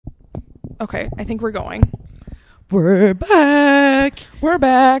Okay, I think we're going. We're back. We're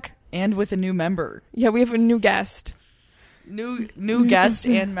back. And with a new member. Yeah, we have a new guest. New guest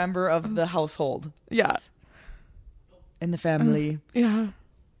and member of the household. Yeah. In the family. Yeah.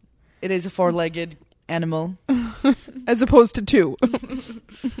 It is a four-legged animal. As opposed to two.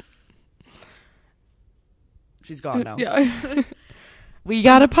 She's gone now. Yeah. We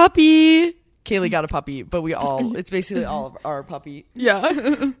got a puppy. Kaylee got a puppy, but it's basically all of our puppy.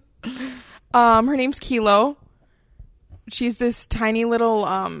 Yeah. Her name's Kilo. She's this tiny little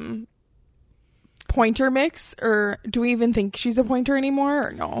pointer mix, or do we even think she's a pointer anymore,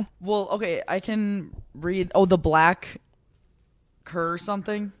 or no? Well, okay, I can read. Oh, the black cur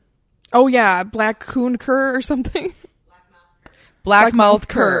something. Oh yeah, black coon cur or something. Black mouth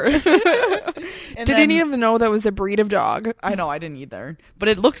cur. Didn't even know that was a breed of dog. I know, I didn't either. But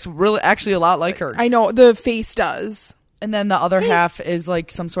it looks actually a lot like her. I know, the face does. And then the other half is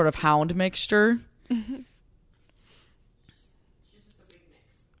like some sort of hound mixture. Mm-hmm.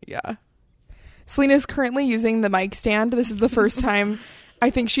 Yeah. Selena's currently using the mic stand. This is the first time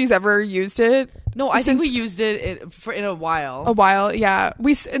I think she's ever used it. No, I think we used it in a while. A while, yeah.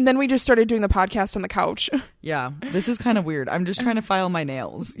 And then we just started doing the podcast on the couch. Yeah, this is kind of weird. I'm just trying to file my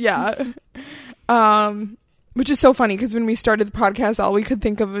nails. Yeah. Which is so funny because when we started the podcast, all we could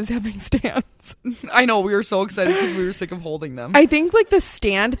think of was having stands. I know, we were so excited because we were sick of holding them. I think like the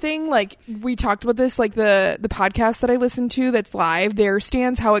stand thing, like we talked about this, like the podcast that I listened to that's live, their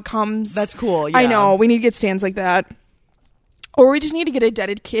stands, how it comes. That's cool, yeah. I know, we need to get stands like that. Or we just need to get a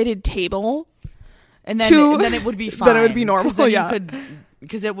dedicated table. And then it would be fine. Then it would be normal, yeah.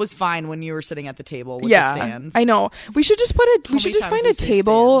 Because it was fine when you were sitting at the table with the stands. I know. We should just find a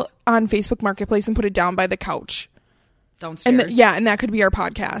table on Facebook Marketplace and put it down by the couch. Downstairs. And that could be our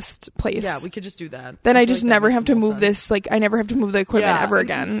podcast place. Yeah, we could just do that. Then I just never have to move this. Like, I never have to move the equipment ever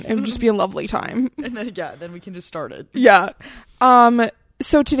again. It would just be a lovely time. And then we can just start it. Yeah.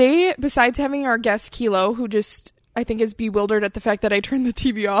 So today, besides having our guest Kilo, who just, I think, is bewildered at the fact that I turned the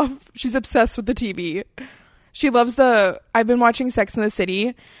TV off. She's obsessed with the TV. She loves I've been watching Sex and the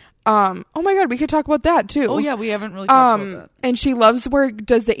City. Oh my God, we could talk about that too. Oh yeah, we haven't really talked about that. And she loves where it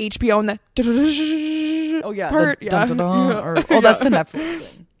does the HBO and the part. That's the Netflix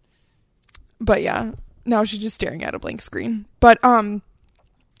thing. But yeah, now she's just staring at a blank screen. But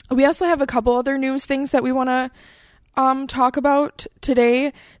we also have a couple other news things that we want to talk about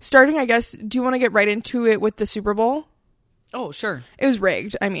today. Starting, I guess, do you want to get right into it with the Super Bowl? Oh, sure. It was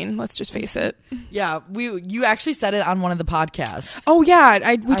rigged. I mean, let's just face it. Yeah, you actually said it on one of the podcasts. Oh yeah,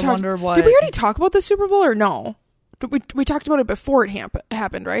 I wonder what. Did we already talk about the Super Bowl or no? We talked about it before it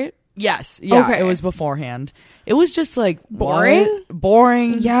happened, right? Yes. Yeah. Okay. It was beforehand. It was just like boring.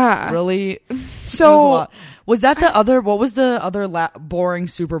 Boring. Yeah. Really. So was that the other? What was the other boring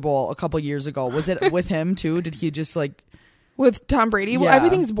Super Bowl a couple years ago? Was it with him too? Did he just like with Tom Brady? Yeah. Well,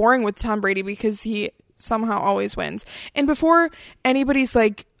 everything's boring with Tom Brady because he somehow always wins. And before anybody's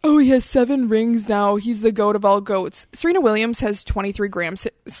like, oh, he has 7 rings now, he's the GOAT of all GOATs. Serena Williams has 23 Grand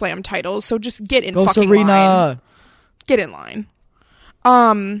Slam titles, so just get in fucking line. Get in line.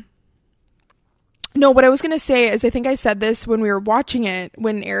 No, what I was going to say is I think I said this when we were watching it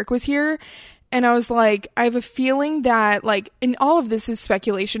when Eric was here, and I was like, I have a feeling that, like, and all of this is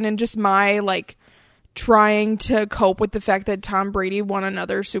speculation and just my, like, trying to cope with the fact that Tom Brady won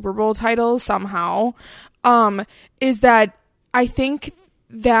another Super Bowl title somehow, is that I think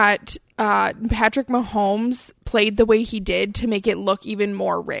that Patrick Mahomes played the way he did to make it look even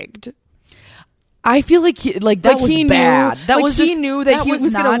more rigged. I feel like he was bad. He knew that he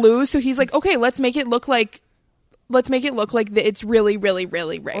was going to lose, so he's like, okay, let's make it look like it's really, really,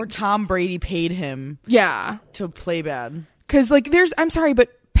 really rigged. Or Tom Brady paid him, to play bad. Because like, I'm sorry, but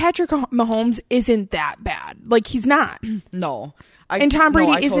Patrick Mahomes isn't that bad. Like, he's not. No. And Tom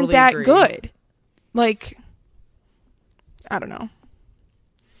Brady isn't totally that agree. good. Like, I don't know.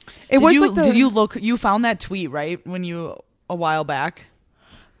 You found that tweet, right? A while back?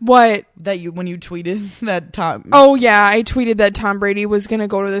 What? When you tweeted that Tom... Oh, yeah. I tweeted that Tom Brady was going to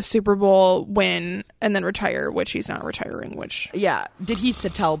go to the Super Bowl, win, and then retire, which he's not retiring, which... Yeah. Did he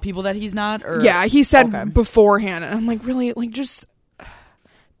tell people that he's not? Or? Yeah, he said beforehand. And I'm like, really? Like, just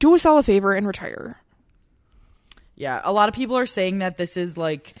do us all a favor and retire. Yeah. A lot of people are saying that this is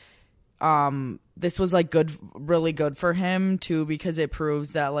like... this was like really good for him, too, because it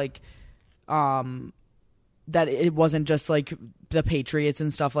proves that, like... that it wasn't just like the Patriots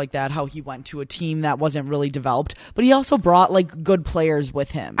and stuff like that, how he went to a team that wasn't really developed, but he also brought like good players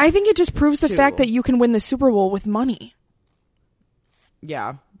with him. I think it just proves the fact that you can win the Super Bowl with money.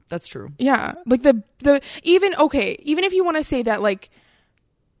 Yeah, that's true. Yeah. Like even if you want to say that like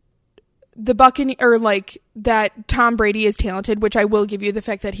the Buccaneers, or like that Tom Brady is talented, which I will give you the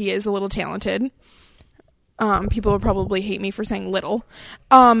fact that he is a little talented. People would probably hate me for saying little.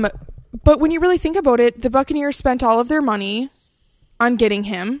 But when you really think about it, the Buccaneers spent all of their money on getting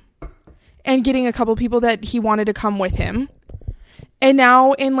him and getting a couple people that he wanted to come with him. And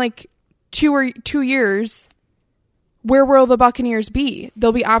now in like 2 years, where will the Buccaneers be?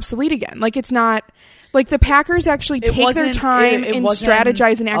 They'll be obsolete again. Like, it's not like the Packers actually take their time and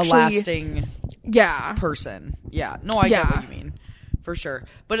strategize and actually a lasting person. Yeah. No, I get what you mean. For sure.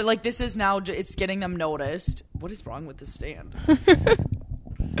 But like, this is now, it's getting them noticed. What is wrong with this stand?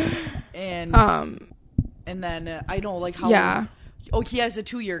 And then I know like how. Yeah. Oh, he has a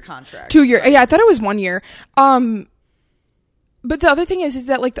 2-year contract. 2 year. Right? Yeah, I thought it was 1 year. But the other thing is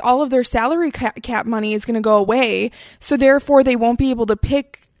that like all of their salary cap money is going to go away, so therefore they won't be able to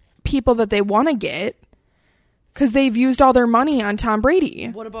pick people that they want to get because they've used all their money on Tom Brady.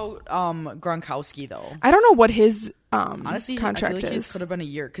 What about Gronkowski though? I don't know what his honestly contract I feel like is. His could have been a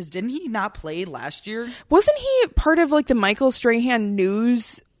year because didn't he not play last year? Wasn't he part of like the Michael Strahan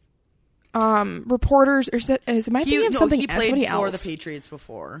news reporters, or am I thinking of something? He played somebody for else? the Patriots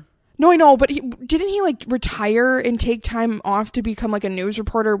before. No, I know, but didn't he like retire and take time off to become like a news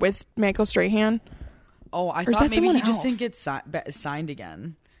reporter with Michael Strahan? Oh, I thought maybe he just didn't get signed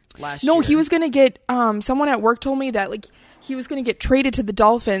again last year. No, he was going to get, someone at work told me that like he was going to get traded to the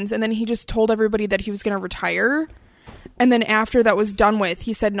Dolphins, and then he just told everybody that he was going to retire. And then after that was done with,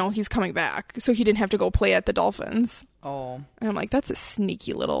 he said, no, he's coming back. So he didn't have to go play at the Dolphins. Oh. And I'm like, that's a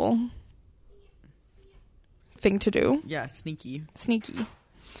sneaky little thing to do. Yeah, sneaky.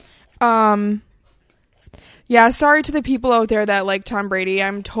 Yeah, sorry to the people out there that like Tom Brady.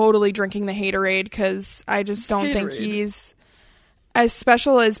 I'm totally drinking the Haterade because I just don't think he's as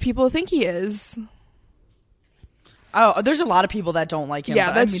special as people think he is. Oh, there's a lot of people that don't like him.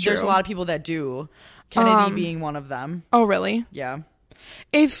 Yeah, that's true. There's a lot of people that do. Kennedy being one of them. Oh, really? Yeah.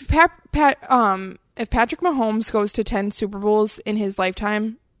 If Patrick Mahomes goes to 10 Super Bowls in his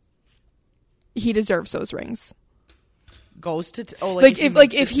lifetime, he deserves those rings. Goes to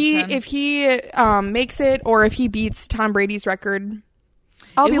if he makes it, or if he beats Tom Brady's record,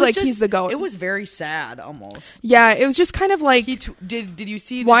 I'll be like, he's the GOAT. It was very sad, almost. Yeah, it was just kind of like, did you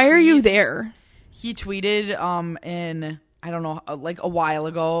see? Why are you there? He tweeted in I don't know, like a while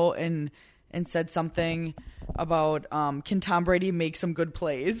ago, and said something about can Tom Brady make some good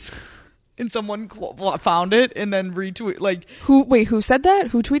plays. And someone found it and then retweet like who said that?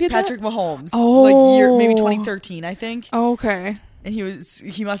 Who tweeted Patrick that? Mahomes. Oh, like maybe 2013, I think. Oh, okay. And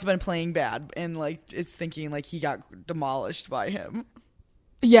he must have been playing bad, and like it's thinking like he got demolished by him.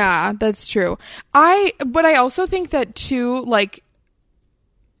 Yeah, that's true. But I also think that too, like,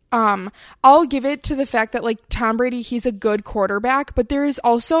 I'll give it to the fact that like Tom Brady, he's a good quarterback, but there's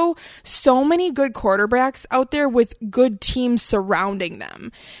also so many good quarterbacks out there with good teams surrounding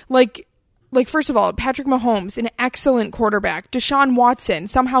them. Like, first of all, Patrick Mahomes, an excellent quarterback. Deshaun Watson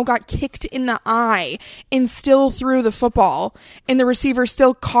somehow got kicked in the eye and still threw the football, and the receiver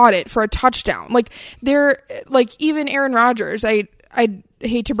still caught it for a touchdown. Like, even Aaron Rodgers, I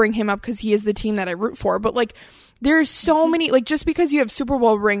hate to bring him up because he is the team that I root for, but like, there's so many, like, just because you have Super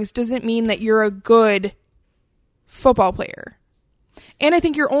Bowl rings doesn't mean that you're a good football player. And I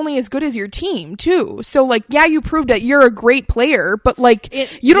think you're only as good as your team, too. So, like, yeah, you proved that you're a great player, but, like,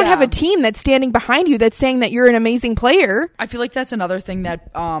 you don't have a team that's standing behind you that's saying that you're an amazing player. I feel like that's another thing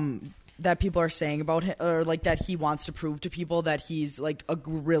that that people are saying about him, or, like, that he wants to prove to people that he's, like, a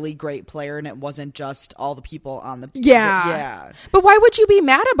really great player, and it wasn't just all the people on the... Yeah. But why would you be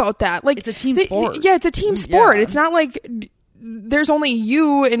mad about that? Like, it's a team sport. Yeah, it's a team sport. Yeah. It's not like... There's only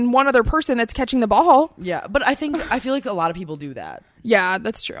you and one other person that's catching the ball. Yeah, but I feel like a lot of people do that. Yeah,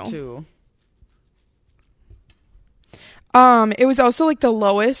 that's true. Too. It was also like the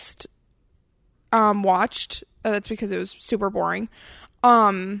lowest watched. That's because it was super boring.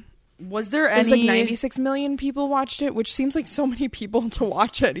 Was there any? It was like 96 million people watched it, which seems like so many people to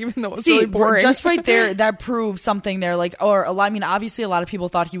watch it, even though it's really boring. Just right there, that proves something there. Like, I mean, obviously, a lot of people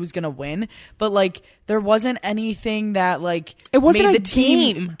thought he was gonna win, but like, there wasn't anything that like it wasn't made a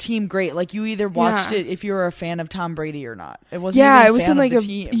the team great. Like, you either watched it if you were a fan of Tom Brady or not. It wasn't. Yeah, even it wasn't like the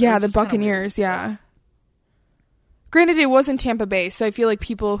team. The Buccaneers. Yeah. Granted, it wasn't Tampa Bay, so I feel like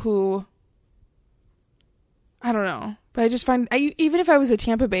people who, I don't know, but I just find even if I was a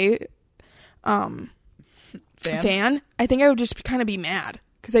Tampa Bay fan, I think I would just kind of be mad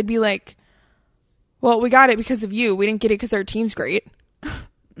because I'd be like, well, we got it because of you. We didn't get it because our team's great.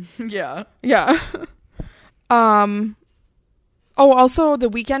 Yeah. Also the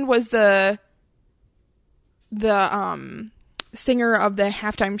weekend was the singer of the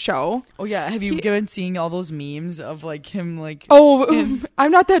halftime show. Oh yeah, have you been seeing all those memes of like him like? Oh,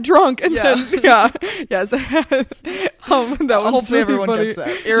 I'm not that drunk. And then, yes. That hopefully really everyone funny. gets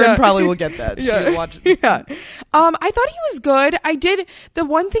that. Erin probably will get that. Yeah. She'll watch. Yeah. I thought he was good. The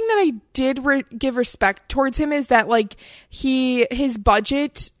one thing that I did give respect towards him is that like his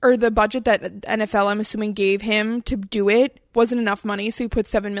budget, or the budget that NFL, I'm assuming, gave him to do it wasn't enough money, so he put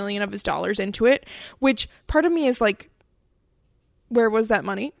 $7 million of his dollars into it, which part of me is like, where was that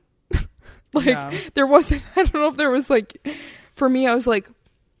money? There wasn't, I don't know if there was like, for me, I was like,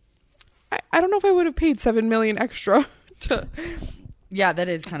 I don't know if I would have paid $7 million extra to. Yeah, that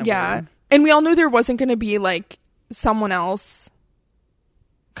is kind of weird. And we all knew there wasn't going to be like someone else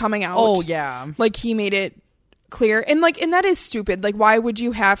coming out. Oh yeah. Like he made it clear. And that is stupid. Like, why would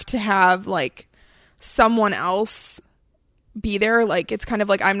you have to have like someone else be there? Like, it's kind of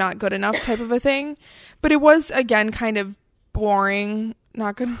like I'm not good enough type of a thing. But it was, again, kind of boring,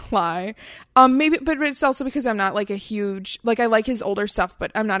 not gonna lie. Maybe, but it's also because I'm not like a huge, like, I like his older stuff,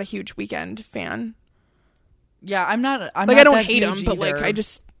 but I'm not a huge Weeknd fan. Yeah, I'm not like, I don't hate him, but like I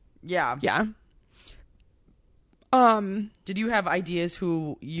just yeah. Did you have ideas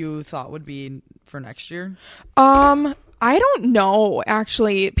who you thought would be for next year? I don't know,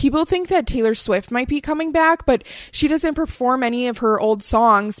 actually. People think that Taylor Swift might be coming back, but she doesn't perform any of her old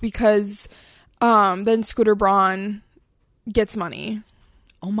songs because then Scooter Braun gets money.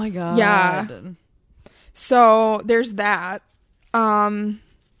 Oh my god. Yeah. So there's that. I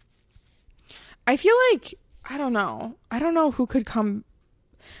feel like I don't know who could come.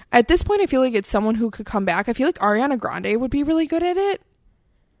 At this point, I feel like it's someone who could come back. I feel like Ariana Grande would be really good at it.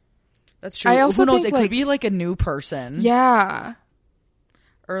 That's true. I also who knows? think, it could be like a new person. Yeah.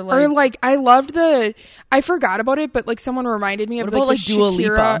 Or like I loved I forgot about it, but like someone reminded me of what about, the like Dua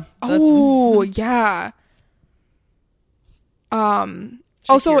Shakira. Lipa? Oh, yeah.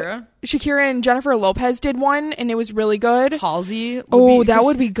 Also, Shakira and Jennifer Lopez did one, and it was really good. Halsey. That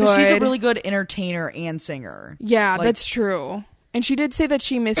would be good. She's a really good entertainer and singer. Yeah, like, that's true. And she did say that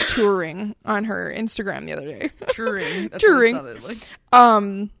she missed touring on her Instagram the other day. Touring. That's touring. What it sounded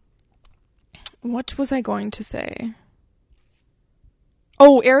like. What was I going to say?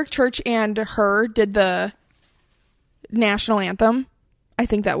 Oh, Eric Church and her did the national anthem. I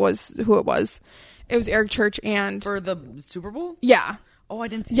think that was who it was. It was Eric Church and for the Super Bowl. Yeah. Oh, I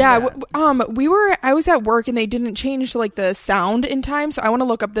didn't see that. I was at work and they didn't change like the sound in time, so I want to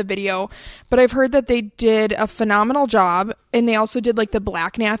look up the video. But I've heard that they did a phenomenal job, and they also did like the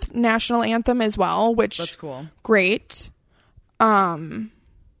Black national anthem as well, which that's cool. Great. Yeah,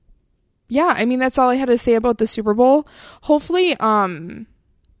 I mean that's all I had to say about the Super Bowl. Hopefully,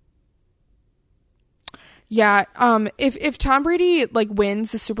 if Tom Brady like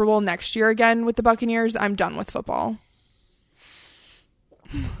wins the Super Bowl next year again with the Buccaneers, I'm done with football.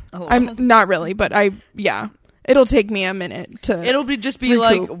 Oh. I'm not really, but it'll take me a minute to. It'll be recoup.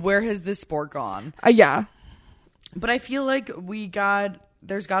 Like, where has this sport gone? Yeah, but I feel like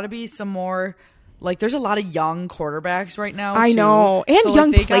there's got to be some more. Like, there's a lot of young quarterbacks right now. I know, and so,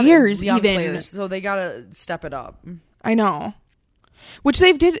 young players even. So they gotta step it up. I know. Which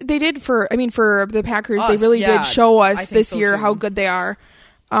they did for the Packers. They really did show us this year how good they are.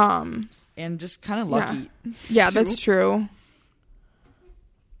 And just kind of lucky. Yeah, that's true.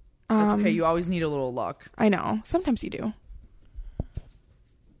 That's okay. You always need a little luck. I know. Sometimes you do.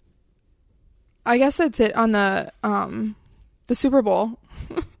 I guess that's it on the Super Bowl.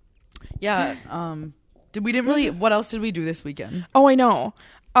 Yeah. What else did we do this weekend? Oh, I know.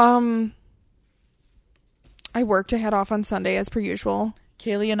 I worked. I had off on Sunday as per usual.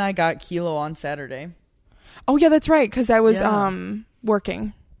 Kaylee and I got Kilo on Saturday. Oh yeah, that's right. Because I was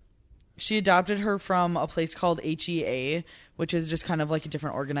working. She adopted her from a place called HEA, which is just kind of like a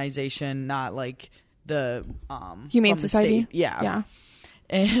different organization, not like the Humane Society. Yeah.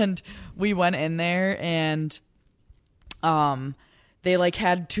 And we went in there and they like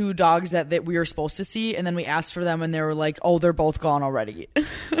had two dogs that we were supposed to see, and then we asked for them and they were like, oh, they're both gone already.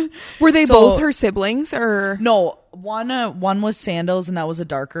 Were they both her siblings or no? One was Sandals and that was a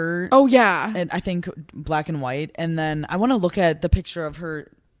darker. Oh yeah. And I think black and white. And then I want to look at the picture of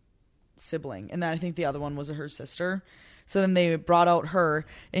her sibling, and then I think the other one was her sister. So then they brought out her,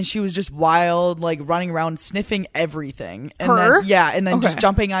 and she was just wild, like running around sniffing everything. And her? Then, and then just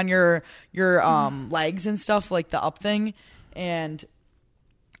jumping on your legs and stuff, like the up thing. And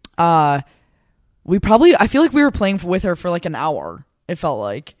I feel like we were playing with her for like an hour, it felt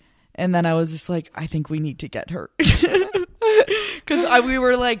like. And then I was just like, I think we need to get her. Because we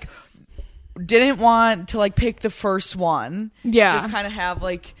were like, didn't want to like pick the first one. Yeah. Just kind of have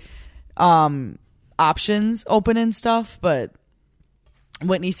like options open and stuff, but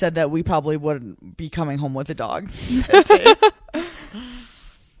Whitney said that we probably wouldn't be coming home with a dog.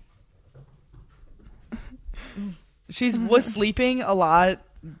 She was sleeping a lot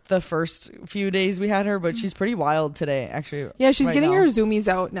the first few days we had her, but she's pretty wild today, actually. Yeah, she's right getting now. her zoomies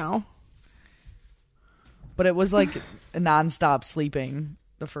out now. But it was like nonstop sleeping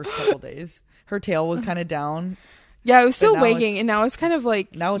the first couple days. Her tail was kind of down. Yeah, it was still wagging, and now it's kind of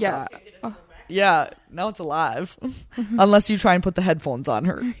like... Now it's yeah. Now it's alive. Unless you try and put the headphones on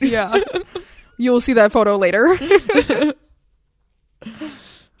her. Yeah. You'll see that photo later.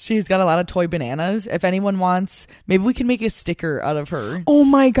 She's got a lot of toy bananas. If anyone wants, maybe we can make a sticker out of her. Oh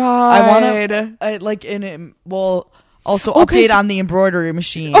my God. I want to, we'll also update on the embroidery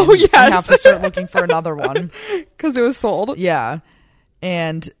machine. Oh, yes. I have to start looking for another one. Because it was sold. Yeah.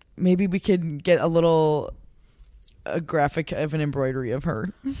 And maybe we could get a graphic of an embroidery of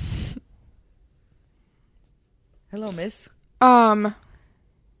her. Hello, miss. Yeah,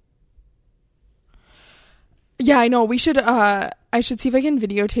 I know. We should, I should see if I can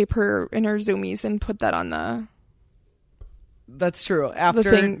videotape her in her zoomies and put that on the... That's true. After, the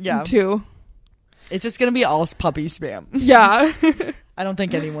thing, too. It's just going to be all puppy spam. Yeah. I don't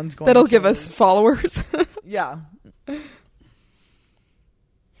think anyone's going That'll to. give us followers. Yeah.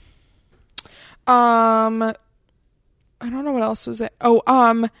 I don't know what else was it.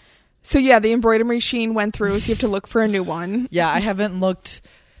 Oh, so yeah, the embroidery machine went through, so you have to look for a new one. Yeah, I haven't looked.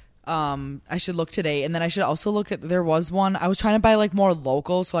 I should look today, and then I should also look at. There was one I was trying to buy like more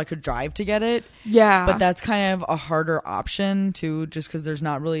local, so I could drive to get it. Yeah, but that's kind of a harder option too, just because there's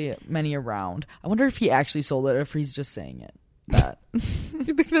not really many around. I wonder if he actually sold it, or if he's just saying it. That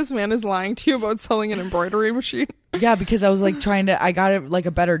you think this man is lying to you about selling an embroidery machine? Yeah, because I was like I got it like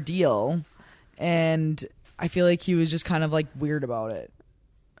a better deal, and I feel like he was just kind of like weird about it.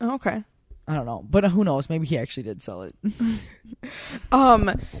 Oh, okay. I don't know, but who knows? Maybe he actually did sell it.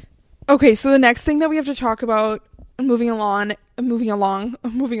 Okay, so the next thing that we have to talk about, moving along,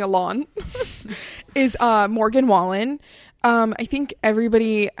 is Morgan Wallen. I think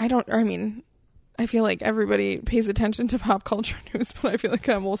everybody. I feel like everybody pays attention to pop culture news, but I feel like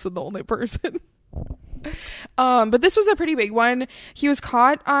I'm also the only person. But this was a pretty big one. He was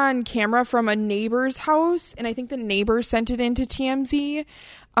caught on camera from a neighbor's house, and I think the neighbor sent it into TMZ,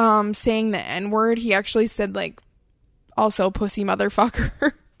 saying the N-word. He actually said, like, also pussy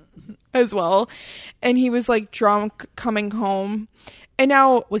motherfucker as well. And he was, like, drunk coming home. And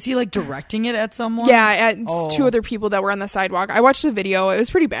now... Was he, like, directing it at someone? Yeah, at two other people that were on the sidewalk. I watched the video. It was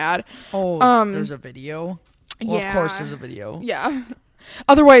pretty bad. There's a video? Well, yeah. Of course there's a video. Yeah.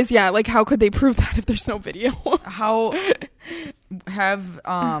 Otherwise, yeah, like, how could they prove that if there's no video? How have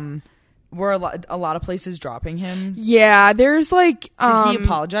were a lot of places dropping him? Yeah, there's like did he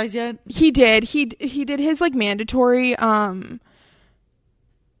apologize yet? He did. He did his like mandatory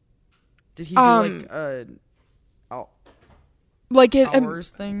did he do like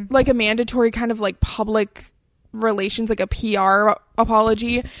hours thing? Like a mandatory kind of like public relations, like a PR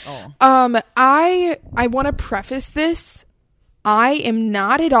apology. Oh. I want to preface this. I am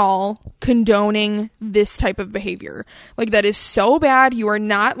not at all condoning this type of behavior. Like, that is so bad. You are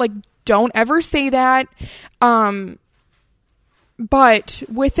not, like, don't ever say that. But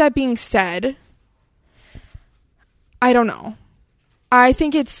with that being said, I don't know. I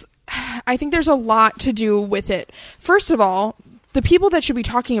think there's a lot to do with it. First of all, the people that should be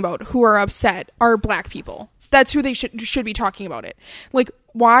talking about who are upset are black people. That's who they should be talking about it. Like,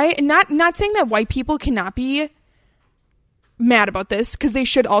 why? Not saying that white people cannot be mad about this, because they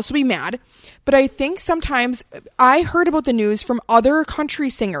should also be mad, but I think sometimes I heard about the news from other country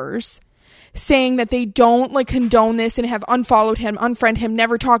singers saying that they don't like condone this and have unfollowed him, unfriend him,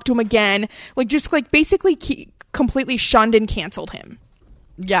 never talked to him again, like just like basically completely shunned and canceled him.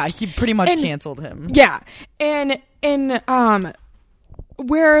 Yeah, he pretty much canceled him. Yeah, and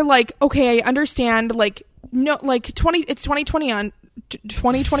where like, okay, I understand, like, no, like it's 2020 on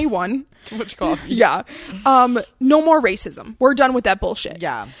 2021. Too much coffee. Yeah. No more racism. We're done with that bullshit.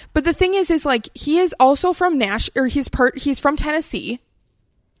 Yeah. But the thing is like, he is also from he's from Tennessee.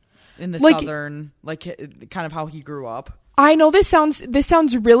 In the southern, like, kind of how he grew up. I know this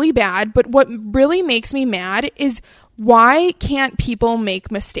sounds really bad, but what really makes me mad is, why can't people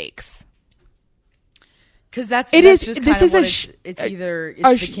make mistakes? Because it's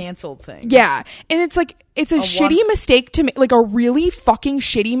the canceled thing. Yeah. And it's like, it's a shitty mistake to make, like a really fucking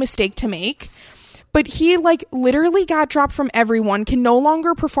shitty mistake to make. But he like literally got dropped from everyone, can no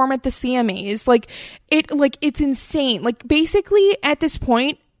longer perform at the CMAs. Like it's insane. Like, basically at this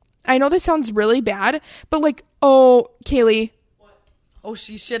point, I know this sounds really bad, but like, oh, Kaylee. What? Oh,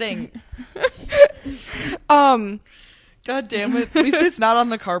 she's shitting. God damn it. At least it's not on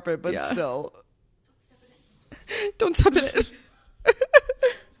the carpet, but Yeah. still. Don't step in it.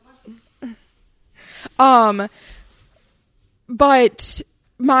 But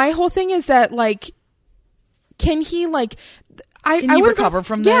my whole thing is that, like, can he, like, Can he would recover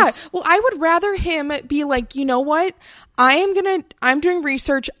from Yeah. this? Well, I would rather him be like, you know what? I'm doing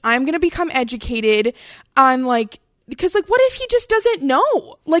research. I'm going to become educated on, like, because, like, what if he just doesn't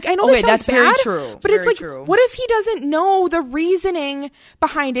know? Like, I know Okay, this sounds that's very bad, true. but Very it's like, true. what if he doesn't know the reasoning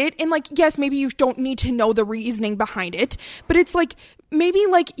behind it? And, like, yes, maybe you don't need to know the reasoning behind it, but it's like, maybe,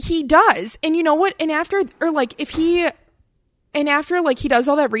 like, he does. And you know what? And after, like, he does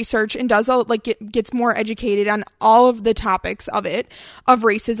all that research and does all, like, gets more educated on all of the topics of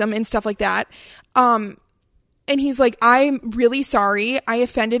racism and stuff like that. And he's like, I'm really sorry. I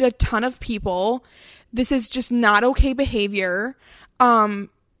offended a ton of people. This is just not okay behavior. Then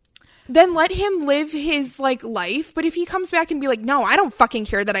let him live his, like, life. But if he comes back and be like, no, I don't fucking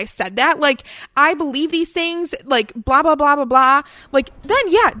care that I said that. Like, I believe these things, like, blah, blah, blah, blah, blah. Like,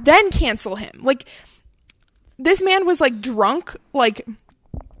 then cancel him. Like, this man was, like, drunk. Like,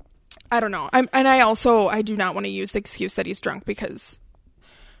 I don't know. I do not want to use the excuse that he's drunk, because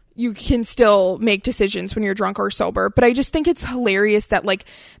you can still make decisions when you're drunk or sober. But I just think it's hilarious that, like,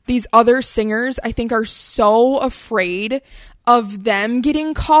 these other singers, I think, are so afraid of them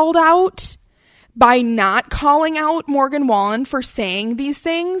getting called out by not calling out Morgan Wallen for saying these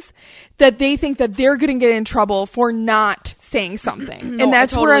things, that they think that they're going to get in trouble for not saying something. No, and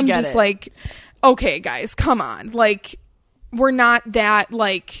that's I totally where I'm get just it. like, okay, guys, come on. Like, we're not that,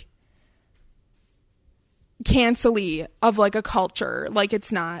 like, cancel-y of, like, a culture. Like,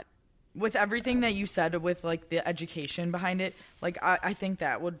 it's not. With everything that you said, with, like, the education behind it, like, I think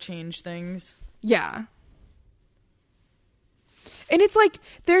that would change things. Yeah. And it's like,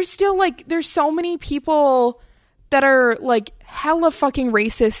 there's still, like, there's so many people that are, like, hella fucking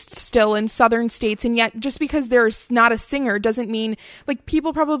racist still in southern states, and yet just because they're not a singer doesn't mean, like,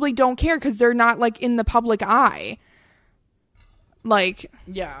 people probably don't care because they're not, like, in the public eye. Like,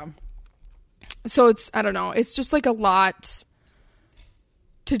 Yeah. so it's, I don't know, it's just, like, a lot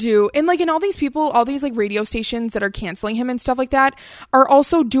to do. And, like, and all these people, all these, like, radio stations that are canceling him and stuff like that are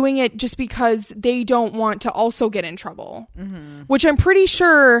also doing it just because they don't want to also get in trouble. Mm-hmm. Which I'm pretty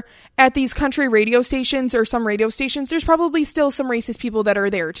sure at these country radio stations or some radio stations, there's probably still some racist people that are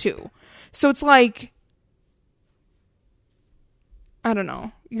there too. So it's like, I don't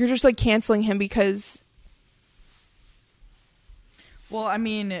know. You're just, like, canceling him because, well, I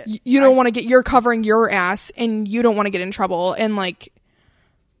mean, you don't want to get, you're covering your ass and you don't want to get in trouble. And, like,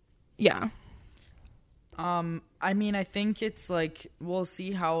 yeah. I mean, I think it's like, we'll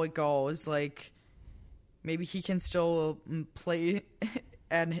see how it goes. Like, maybe he can still play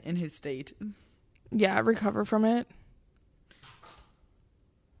in his state. Yeah, recover from it.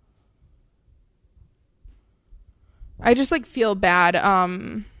 I just, like, feel bad. I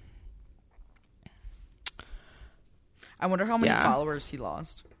wonder how many Yeah. followers he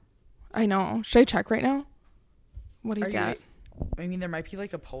lost. I know. Should I check right now? What he's Are you- at? I mean, there might be,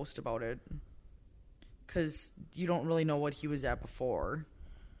 like, a post about it, because you don't really know what he was at before.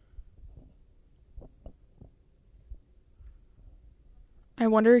 I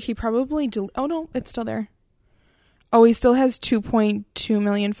wonder, he probably oh no, it's still there. Oh, he still has 2.2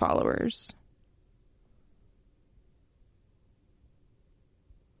 million followers.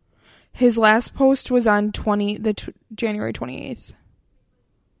 His last post was on January 28th.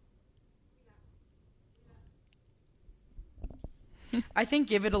 I think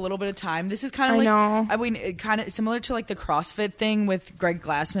give it a little bit of time. This is kind of I like, know. I mean, kind of similar to, like, the CrossFit thing with Greg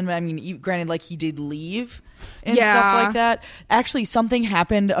Glassman. I mean, granted, like, he did leave and Yeah. stuff like that. Actually, something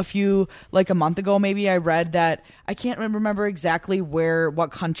happened a month ago, maybe. I read that, I can't remember exactly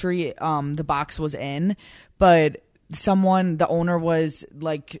what country the box was in, but the owner was,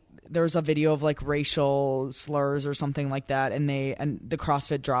 like, there was a video of, like, racial slurs or something like that, and the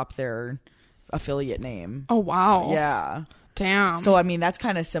CrossFit dropped their affiliate name. Oh, wow. Yeah. Damn. So, I mean, that's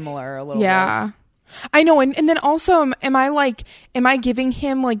kind of similar a little bit. Yeah. I know. And then also, am I giving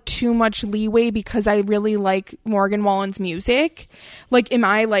him, like, too much leeway because I really like Morgan Wallen's music? Like, am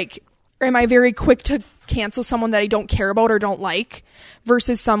I very quick to cancel someone that I don't care about or don't like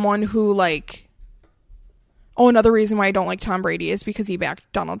versus someone who, like, oh, another reason why I don't like Tom Brady is because he backed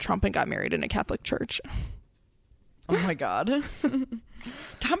Donald Trump and got married in a Catholic church. Oh my God.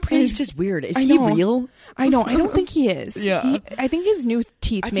 Tom Brady's just weird. Is I he know. real? I know. I don't think he is. Yeah. I think his new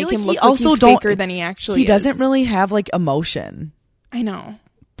teeth I make feel him like look like he's faker than he actually is. He doesn't really have, like, emotion. I know.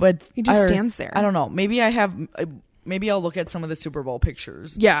 But He just stands there. I don't know. Maybe I'll look at some of the Super Bowl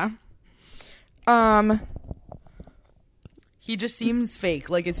pictures. Yeah. He just seems fake.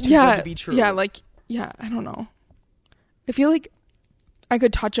 Like, it's too good to be true. Yeah, like, yeah, I don't know. I feel like I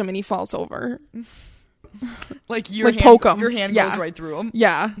could touch him and he falls over. Like, your hand, poke him. Your hand goes right through him.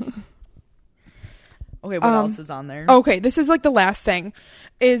 Yeah. Okay, what else is on there? Okay, this is like the last thing.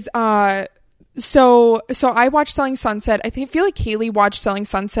 Is so I watched Selling Sunset. I feel like Kaylee watched Selling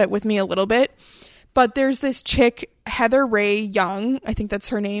Sunset with me a little bit. But there's this chick, Heather Ray Young, I think that's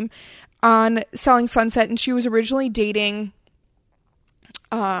her name, on Selling Sunset, and she was originally dating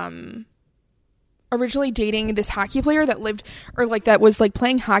this hockey player that lived, or like that was like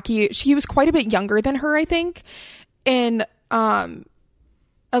playing hockey. He was quite a bit younger than her, I think, in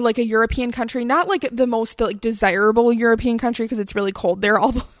like a European country, not like the most like desirable European country because it's really cold there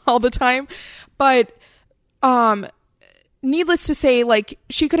all the time, but needless to say, like,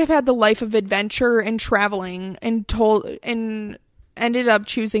 she could have had the life of adventure and traveling and ended up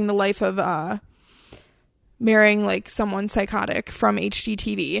choosing the life of marrying like someone psychotic from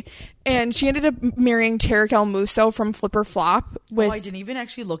HGTV, and she ended up marrying Tarek El Mousso from Flipper Flop. I didn't even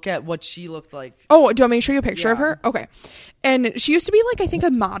actually look at what she looked like. Oh, do you want me to show you a picture of her? Okay. And she used to be like, I think, a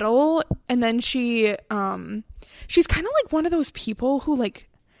model, and then she's kind of like one of those people who like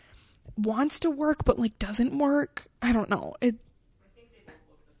wants to work but like doesn't work. I don't know. I think they both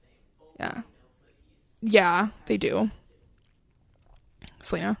look the same. Yeah, they do.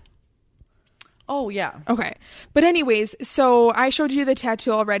 Selena. Oh, yeah. Okay. But anyways, so I showed you the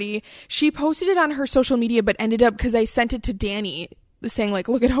tattoo already. She posted it on her social media, but ended up, because I sent it to Danny saying like,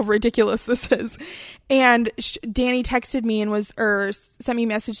 look at how ridiculous this is. And Danny texted me and sent me a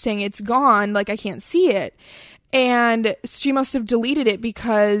message saying it's gone. Like, I can't see it. And she must have deleted it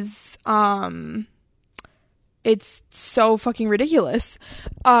because it's so fucking ridiculous.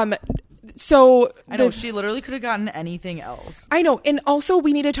 So I know she literally could have gotten anything else. I know. And also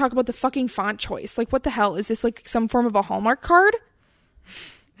we need to talk about the fucking font choice. Like, what the hell? Is this like some form of a Hallmark card?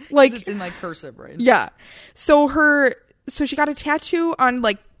 Like, it's in like cursive, right? Yeah. So she got a tattoo on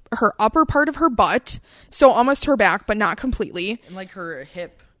like her upper part of her butt. So almost her back, but not completely. And like her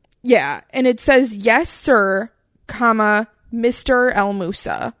hip. Yeah. And it says, yes, sir, comma, Mr. El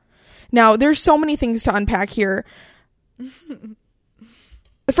Moussa. Now, there's so many things to unpack here.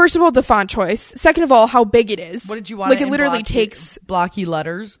 First of all, the font choice. Second of all, how big it is. What did you want? Like, it literally takes blocky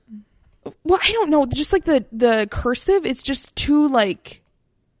letters. Well, I don't know. Just like the cursive, it's just too like,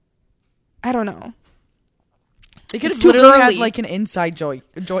 I don't know. They could have literally had like an inside joke.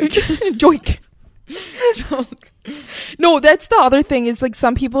 Joke. No, that's the other thing is like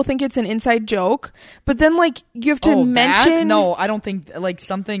some people think it's an inside joke, but then like you have to mention. That? No, I don't think like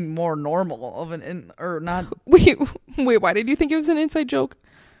something more normal of or not. Wait, why did you think it was an inside joke?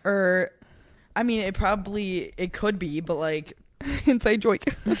 Or, I mean, it could be, but like inside joke.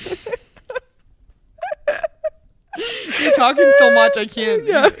 You're talking so much, I can't.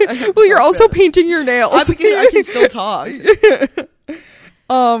 Yeah. Well, you're also painting your nails. I can still talk.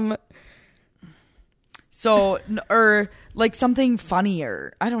 So, or like something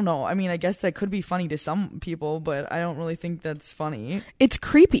funnier. I don't know. I mean, I guess that could be funny to some people, but I don't really think that's funny. It's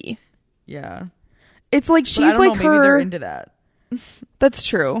creepy. Yeah. It's like she's I don't like know, her. Maybe they're into that. That's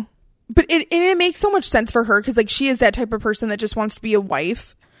true. But it makes so much sense for her because like she is that type of person that just wants to be a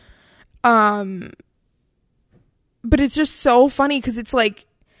wife. But it's just so funny because it's like,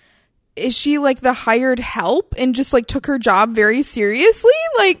 is she like the hired help and just like took her job very seriously?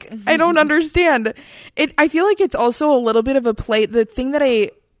 Like, I don't understand it. I feel like it's also a little bit of a play. The thing that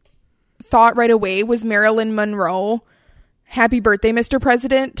I thought right away was Marilyn Monroe, happy birthday, Mr.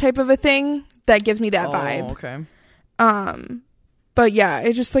 President type of a thing. That gives me that vibe. Okay. But yeah,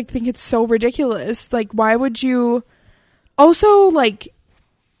 I just like think it's so ridiculous. Like, why would you also like,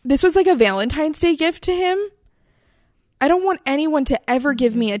 this was like a Valentine's Day gift to him. I don't want anyone to ever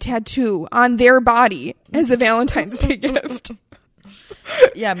give me a tattoo on their body as a Valentine's Day gift.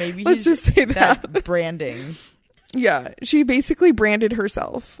 Yeah, maybe let's just say that branding. Yeah, she basically branded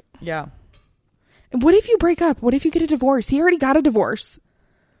herself. Yeah. And what if you break up? What if you get a divorce? He already got a divorce.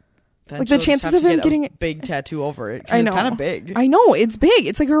 Then like the chances of him getting a big tattoo over it. I know. It's kind of big. I know, it's big.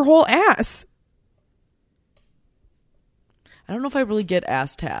 It's like her whole ass. I don't know if I really get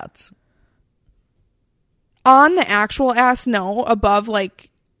ass tats. On the actual ass, no. Above like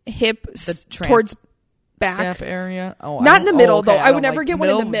hip towards back area. Oh, not in the middle okay. though. I would never get one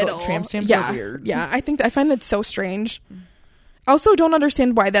in the middle. Tramp stamps are weird. Yeah, I find that so strange. I also don't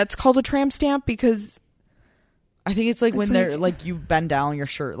understand why that's called a tramp stamp because I think it's like when they're like you bend down, your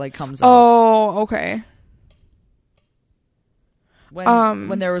shirt like comes up. Oh, okay.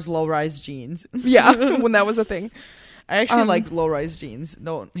 When there was low rise jeans. Yeah, when that was a thing. I actually like low-rise jeans.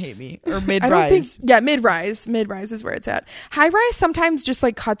 Don't hate me. Or mid-rise. I don't think, yeah, mid-rise. Mid-rise is where it's at. High-rise sometimes just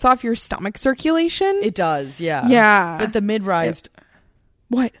like cuts off your stomach circulation. It does, yeah. Yeah. But the mid-rise...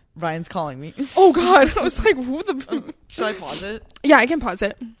 What? Ryan's calling me. Oh, God. I was like, who the... Should I pause it? Yeah, I can pause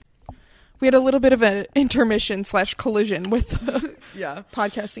it. We had a little bit of an intermission / collision with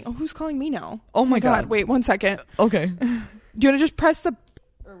podcasting. Oh, who's calling me now? Oh, my God. Wait, 1 second. Okay. Do you want to just press the...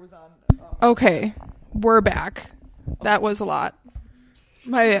 Okay. We're back. That was a lot.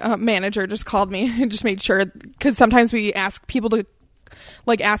 My manager just called me and just made sure, because sometimes we ask people to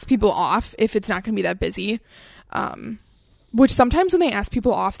ask people off if it's not going to be that busy, which sometimes when they ask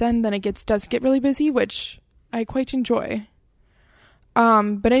people off then it does get really busy, which I quite enjoy.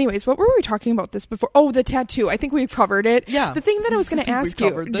 But anyways, what were we talking about this before? Oh, the tattoo. I think we covered it. Yeah. The thing that I was going to ask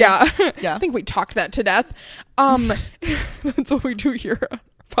you. Yeah. I think we talked that to death. That's what we do here on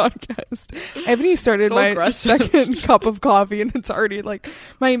our podcast. I haven't even started my second cup of coffee and it's already like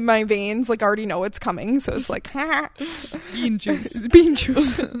my veins like already know it's coming. So it's like, bean juice. Bean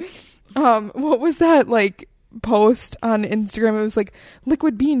juice. What was that like post on Instagram? It was like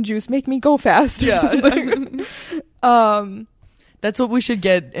liquid bean juice make me go fast. Yeah. That's what we should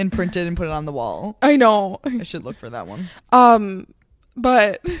get imprinted and put it on the wall. I know. I should look for that one.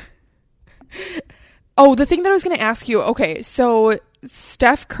 But the thing that I was going to ask you. Okay, so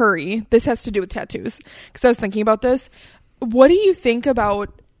Steph Curry. This has to do with tattoos because I was thinking about this. What do you think about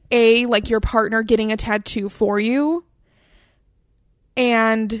like your partner getting a tattoo for you?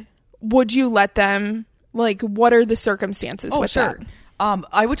 And would you let them? Like, what are the circumstances with that?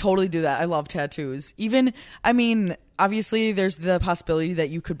 I would totally do that. I love tattoos. Even, I mean, obviously there's the possibility that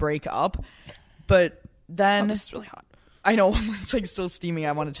you could break up, but then... this is really hot. I know, it's like still steaming.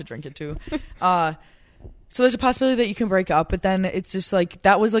 I wanted to drink it too. So there's a possibility that you can break up, but then it's just like,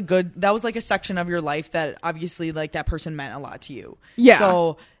 that was like a section of your life that obviously like that person meant a lot to you. Yeah.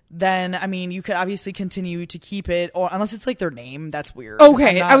 So then, I mean, you could obviously continue to keep it, or unless it's like their name, that's weird.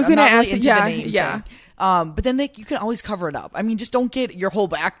 Okay, I was going to ask. Really Yeah. But then you can always cover it up. I mean, just don't get your whole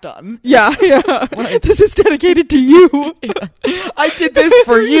back done. Yeah. Like, this is dedicated to you. Yeah. I did this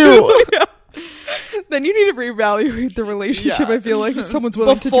for you. Yeah. Then you need to reevaluate the relationship. I feel like if someone's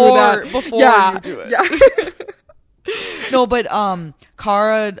willing to do that before you do it. Yeah. No, but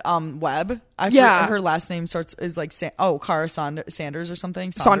Cara Webb. Her last name is like Cara Sanders or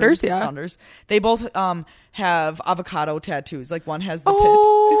something. Saunders. They both have avocado tattoos. Like one has the pit.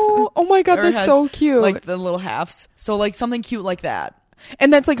 Oh my God, that's so cute. Like the little halves. So like something cute like that.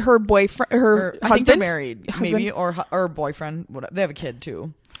 And that's like her boyfriend, her husband. I think they're married, maybe, or boyfriend. Whatever. They have a kid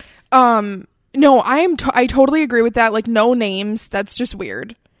too. No, I totally agree with that. Like no names. That's just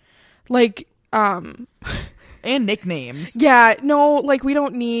weird. Like and nicknames. Yeah, no, like we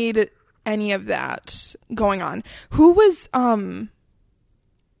don't need any of that going on. Who was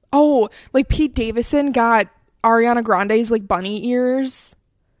like Pete Davidson got Ariana Grande's like bunny ears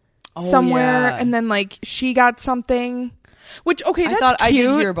somewhere, and then like she got something. Which that's cute. I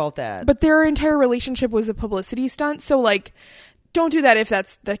did hear about that. But their entire relationship was a publicity stunt, so like don't do that if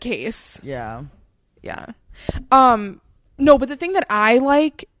that's the case. Yeah. Yeah. No, but the thing that I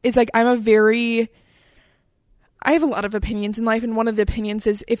like is like I have a lot of opinions in life, and one of the opinions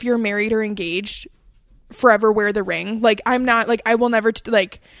is if you're married or engaged, forever wear the ring. Like I'm not like I will never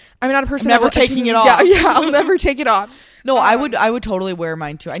I'm not a person never taking it off. Yeah, I'll never take it off. No, I would totally wear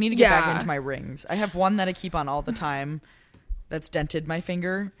mine too. I need to get back into my rings. I have one that I keep on all the time that's dented my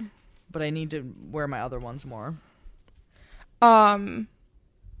finger, but I need to wear my other ones more. We're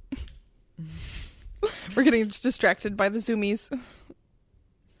getting just distracted by the zoomies.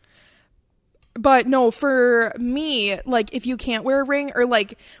 But no, for me, like if you can't wear a ring or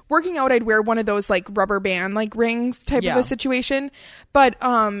like working out, I'd wear one of those like rubber band like rings type of a situation. But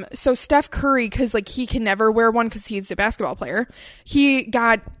so Steph Curry, because like he can never wear one because he's a basketball player. He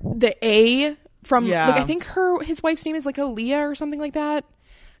got the A from like I think his wife's name is like Aaliyah or something like that.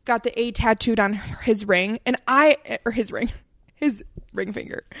 Got the A tattooed on his ring, and his ring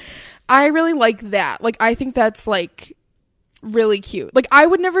finger. I really like that. Like I think that's like really cute. Like I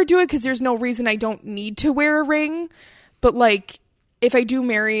would never do it because there's no reason I don't need to wear a ring, but like if I do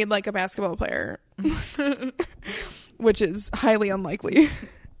marry like a basketball player which is highly unlikely,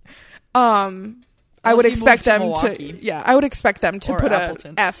 I would expect them to I would expect them to put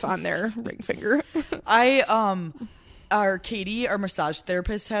an F on their ring finger. Our Katie, our massage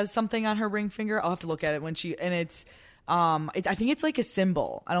therapist, has something on her ring finger. I'll have to look at it it's I think it's like a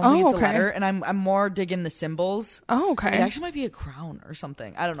symbol. I don't think it's a letter, and I'm more digging the symbols. Oh, okay. It actually might be a crown or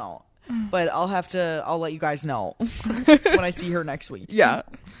something. I don't know, but I'll let you guys know when I see her next week. Yeah.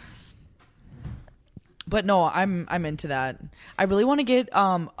 But no, I'm into that. I really want to get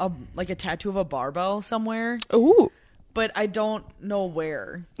a tattoo of a barbell somewhere. Ooh. But I don't know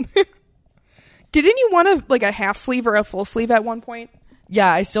where. Didn't you want a half sleeve or a full sleeve at one point?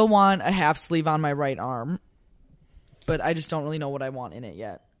 Yeah, I still want a half sleeve on my right arm. But I just don't really know what I want in it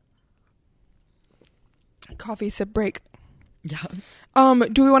yet. Coffee sip break. Yeah.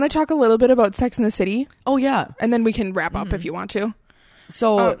 Do we want to talk a little bit about Sex and the City? Oh, yeah. And then we can wrap up if you want to.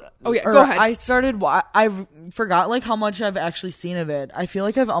 So, go ahead. I forgot how much I've actually seen of it. I feel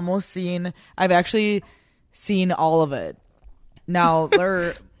like I've actually seen all of it. Now,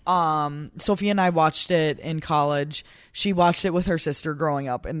 Sophie and I watched it in college. She watched it with her sister growing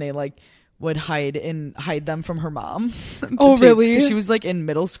up, and they would hide them from her mom. Oh, really? Because she was in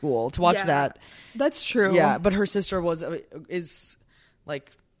middle school to watch that. That's true. Yeah, but her sister is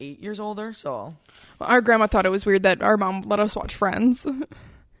 8 years older, so. Well, our grandma thought it was weird that our mom let us watch Friends.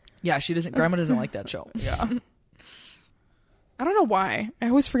 Yeah, grandma doesn't like that show. Yeah. I don't know why. I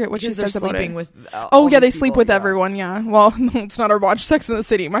always forget what she says about it. With, they sleep with everyone, yeah. Well, it's not our watch Sex in the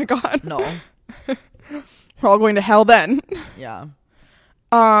City, my God. No. We're all going to hell then. Yeah.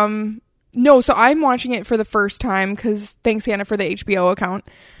 No, so I'm watching it for the first time because thanks, Hannah, for the HBO account.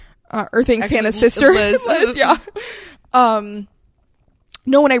 Or thanks, Actually, Hannah's sister. Liz. Liz, yeah.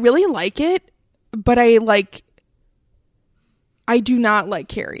 No, and I really like it, but I do not like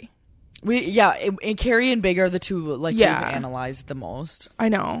Carrie. And Carrie and Big are the two we've analyzed the most. I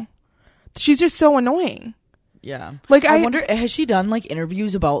know. She's just so annoying. Yeah. I wonder, has she done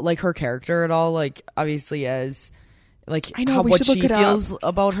interviews about her character at all? Obviously as I know, what she feels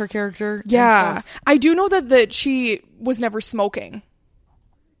about her character. Yeah. I do know that she was never smoking.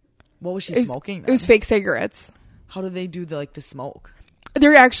 What was she smoking then? It was fake cigarettes. How do they do the smoke?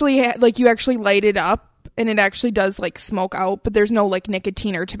 They're actually you actually light it up and it actually does smoke out, but there's no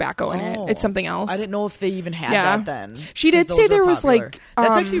nicotine or tobacco in it. It's something else. I didn't know if they even had that then. She did say there was that's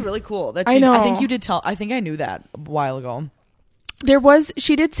actually really cool. I know. I think you did tell. I think I knew that a while ago.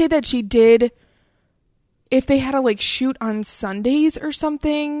 She did say that she did, if they had to shoot on Sundays or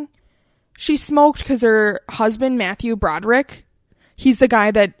something, she smoked because her husband, Matthew Broderick, he's the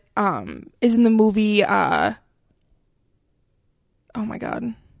guy that is in the movie oh my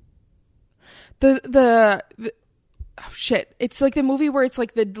God, the oh shit, it's the movie where it's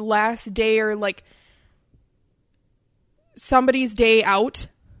the last day or somebody's day out.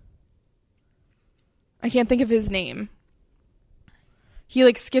 I can't think of his name.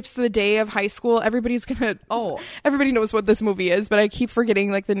 He skips the day of high school. Everybody knows what this movie is, but I keep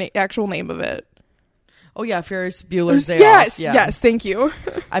forgetting the actual name of it. Oh yeah, Ferris Bueller's Day Off. Yeah. Yes, thank you.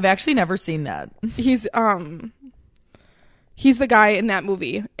 I've actually never seen that. He's the guy in that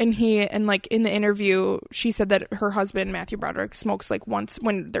movie, and in the interview, she said that her husband Matthew Broderick smokes once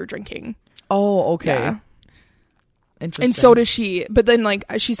when they're drinking. Oh, okay. Yeah. Interesting. And so does she. But then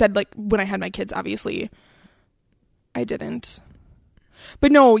she said when I had my kids, obviously, I didn't.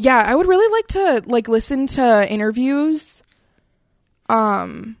 But no, yeah, I would really like to listen to interviews,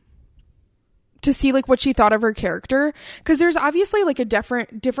 to see what she thought of her character, because there's obviously a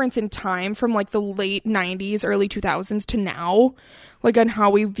difference in time from the late 90s, early 2000s to now, on how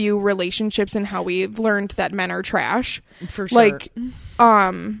we view relationships and how we've learned that men are trash. For sure.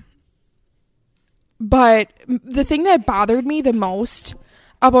 But the thing that bothered me the most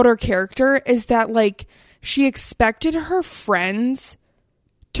about her character is that she expected her friends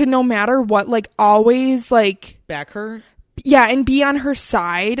to, no matter what, always back her. Yeah, and be on her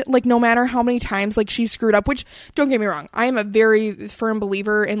side, no matter how many times she screwed up, which, don't get me wrong, I am a very firm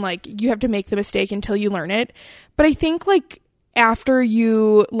believer in you have to make the mistake until you learn it. But I think after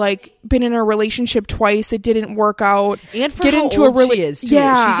you been in a relationship twice, it didn't work out, and for how old she is too.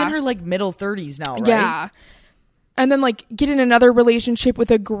 Yeah, she's in her middle 30s now, right? Yeah. And then get in another relationship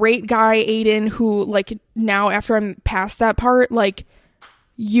with a great guy, Aiden, who now after I'm past that part,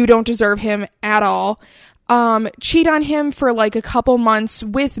 you don't deserve him at all. Cheat on him for a couple months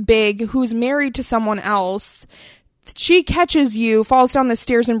with Big, who's married to someone else. She catches you, falls down the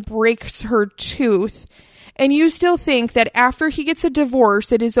stairs and breaks her tooth. And you still think that after he gets a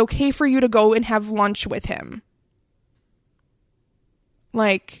divorce, it is okay for you to go and have lunch with him.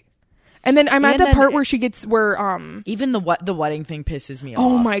 And then I'm at the part where even the wedding thing pisses me off.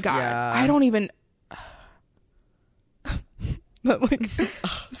 Oh my God. Yeah. I don't even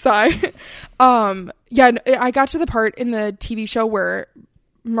sigh. Yeah, I got to the part in the TV show where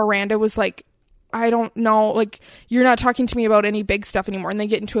Miranda was I don't know, you're not talking to me about any big stuff anymore, and they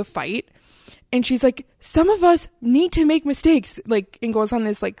get into a fight, and she's some of us need to make mistakes, and goes on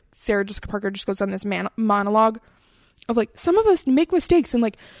this Sarah Jessica Parker just goes on this monologue of like, some of us make mistakes and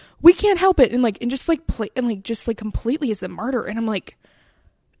like we can't help it, and just like play and like just like completely as the martyr. And I'm like,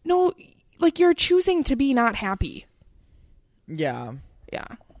 no, like you're choosing to be not happy. Yeah.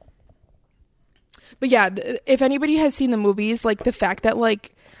 But yeah, if anybody has seen the movies, like the fact that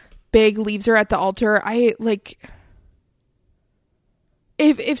like Big leaves her at the altar, I like,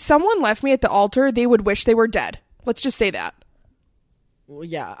 if someone left me at the altar, they would wish they were dead. Let's just say that. Well,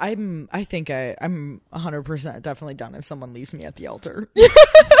 yeah, I think I'm 100% definitely done if someone leaves me at the altar.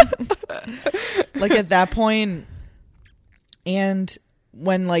 Like at that point, and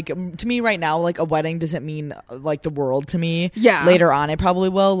when like, to me right now, like a wedding doesn't mean like the world to me. Yeah. Later on it probably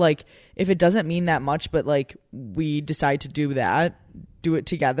will. Like if it doesn't mean that much, but like we decide to do it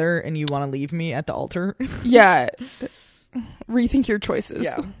together, and you want to leave me at the altar. Yeah. Rethink your choices.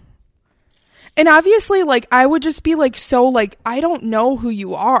 Yeah. And obviously, like, I would just be like, so like, I don't know who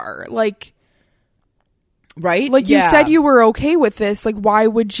you are. Like, right? Like you said you were okay with this. Like, why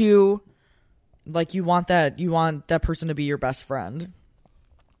would you? Like you want that person to be your best friend.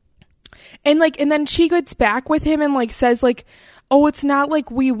 And like, and then she gets back with him and like says like, oh, it's not like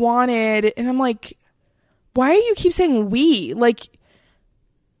we wanted. And I'm like, why do you keep saying we? Like,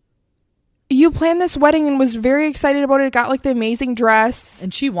 you planned this wedding and was very excited about it. Got like the amazing dress.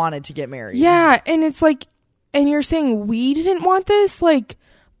 And she wanted to get married. Yeah. And it's like, and you're saying we didn't want this? Like,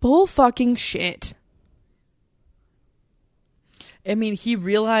 bull fucking shit. I mean, he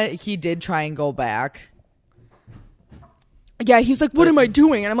realized he did try and go back. Yeah, he was like, what am I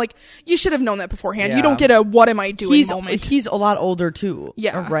doing? And I'm like, you should have known that beforehand. Yeah. You don't get a what am I doing moment. He's a lot older too.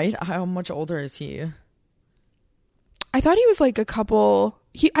 Yeah. Right? How much older is he? I thought he was like a couple.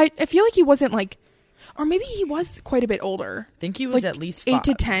 I feel like he wasn't like, or maybe he was quite a bit older. I think he was like at least 8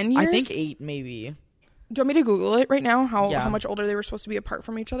 to 10 years. I think 8 maybe. Do you want me to Google it right now? How much older they were supposed to be apart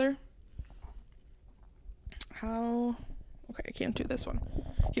from each other? Okay, I can't do this one.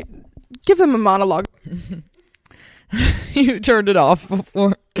 Okay, give them a monologue. You turned it off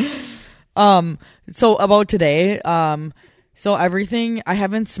before. So about today, so everything, I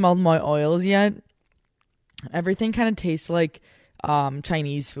haven't smelled my oils yet. Everything kind of tastes like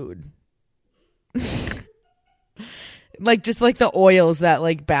Chinese food. Like just like the oils that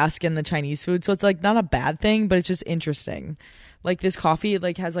like bask in the Chinese food. So it's like not a bad thing, but it's just interesting. Like this coffee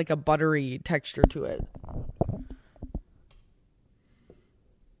like has like a buttery texture to it.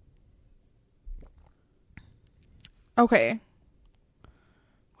 Okay.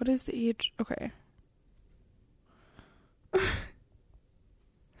 What is the age? Okay.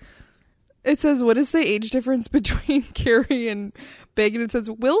 It says, what is the age difference between Carrie and Big? And it says,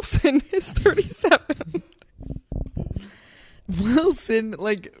 Wilson is 37. Wilson,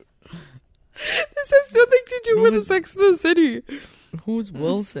 like... This has nothing to do with Sex in the City. Who's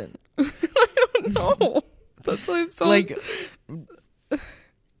Wilson? I don't know. That's why I'm so... Like...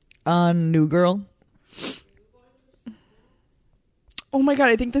 New Girl? Oh my god,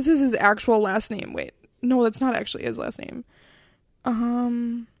 I think this is his actual last name. Wait. No, that's not actually his last name.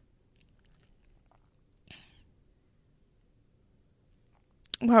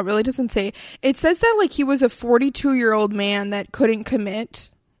 Wow, it really doesn't say. It says that like he was a 42-year-old man that couldn't commit,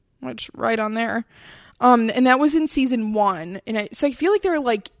 which right on there. And that was in season 1. And so I feel like they're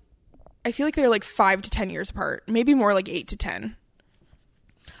like 5 to 10 years apart, maybe more like 8 to 10.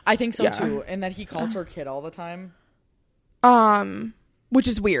 I think so too. And that he calls her kid all the time. Which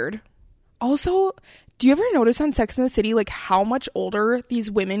is weird. Also, do you ever notice on Sex and the City like how much older these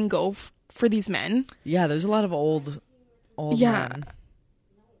women go for these men? Yeah, there's a lot of old men.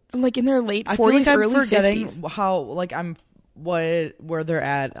 Like in their late 40s, I feel like I'm early forgetting 50s. how like where they're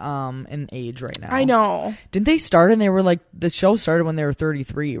at in age right now. I know. Didn't they start and they were like the show started when they were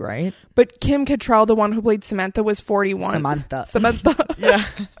 33, right? But Kim Cattrall, the one who played Samantha, was 41. Samantha. Yeah.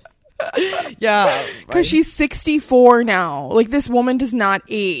 Yeah. Because she's 64 now. Like this woman does not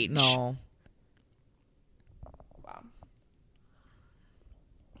age. No.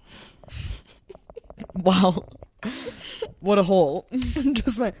 Wow. What a hole.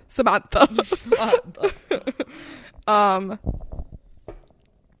 Just my Samantha.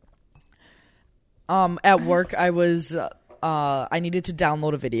 At work I was I needed to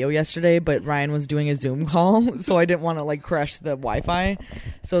download a video yesterday, but Ryan was doing a Zoom call, so I didn't want to like crash the Wi-Fi.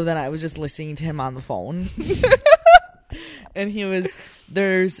 So then I was just listening to him on the phone. And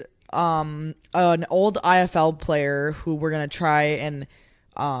there's an old IFL player who we're going to try and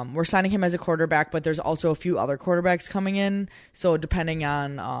we're signing him as a quarterback, but there's also a few other quarterbacks coming in. So depending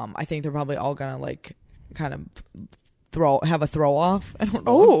on I think they're probably all going to like kind of have a throw off. I don't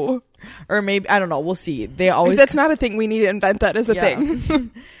know. Oh. Or maybe, I don't know. We'll see. They always. If that's not a thing, we need to invent that as a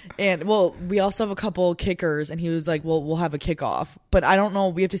thing. And well, we also have a couple kickers, and he was like, "Well, we'll have a kickoff," but I don't know.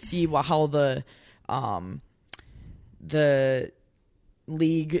 We have to see how the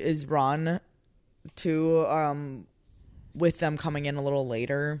league is run, too. With them coming in a little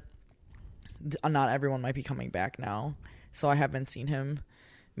later, not everyone might be coming back now, so I haven't seen him.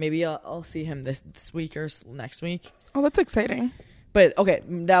 Maybe I'll see him this week or next week. Oh, that's exciting. But okay,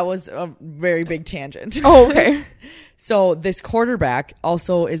 that was a very big tangent. Oh, okay. So this quarterback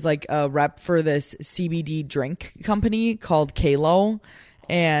also is like a rep for this CBD drink company called Kalo.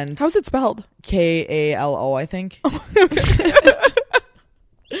 And how's it spelled? Kalo, I think.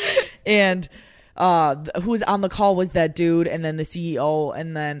 And who was on the call was that dude, and then the CEO,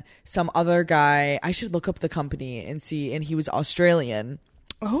 and then some other guy. I should look up the company and see. And he was Australian.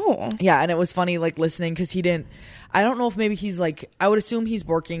 Oh. Yeah, and it was funny like listening because he didn't. I don't know if maybe he's like. I would assume he's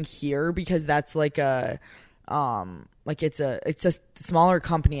working here because that's like a, like it's a smaller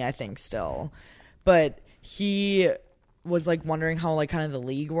company, I think, still. But he was like wondering how like kind of the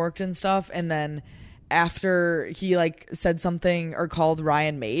league worked and stuff, and then after he like said something or called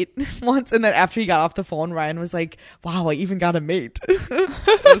Ryan mate once, and then after he got off the phone, Ryan was like, "Wow, I even got a mate."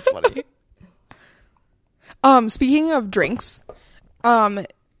 That was funny. Speaking of drinks,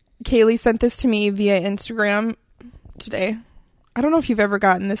 Kaylee sent this to me via Instagram today. I don't know if you've ever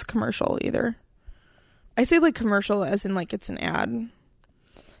gotten this commercial either. I say like commercial as in like it's an ad.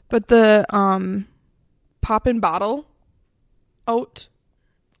 But the pop and bottle oat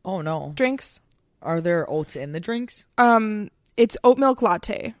drinks. Are there oats in the drinks? It's oat milk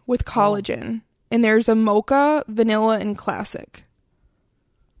latte with collagen. And there's a mocha, vanilla, and classic.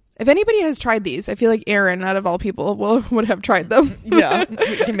 If anybody has tried these, I feel like Aaron, out of all people, would have tried them. Yeah,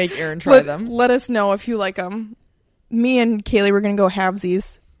 we can make Aaron try them. Let us know if you like them. Me and Kaylee, we're going to go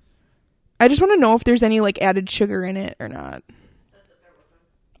halvesies. I just want to know if there's any like added sugar in it or not.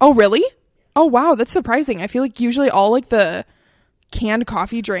 Oh, really? Oh, wow. That's surprising. I feel like usually all like the canned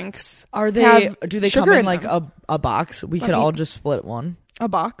coffee drinks do they come in like a box? We could all just split one. A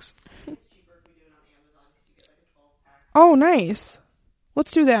box? Oh, nice.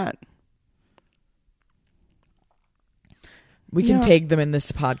 Let's do that. We can tag them in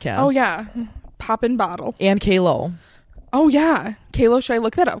this podcast. Oh, yeah. Poppin' bottle. And Kalo. Oh, yeah. Kalo, should I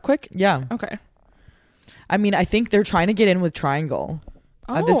look that up quick? Yeah. Okay. I mean, I think they're trying to get in with Triangle.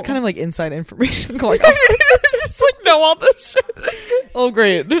 Oh. This is kind of like inside information going on. Just like know all this shit. Oh,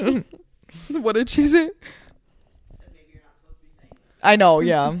 great. What did she say? I know,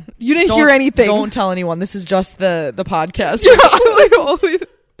 yeah. You didn't hear anything. Don't tell anyone. This is just the podcast. Yeah,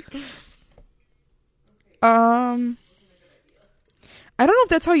 I don't know if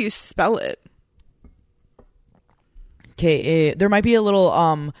that's how you spell it. K-A. There might be a little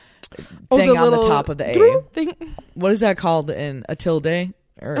thing on the top of the A. Thing. What is that called in a tilde?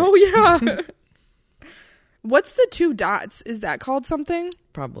 Oh, yeah. What's the 2 dots? Is that called something?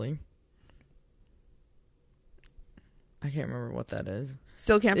 Probably. I can't remember what that is.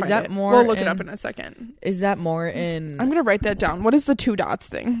 Still can't find that it. More we'll look it up in a second. Is that more in... I'm going to write that down. What is the 2 dots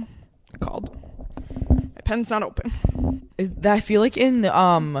thing called? My pen's not open. I feel like in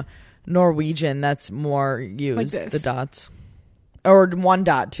Norwegian, that's more used. Like this. The dots. Or 1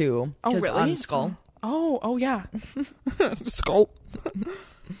 dot, too. Oh, really? On skull. Oh, yeah. Skull.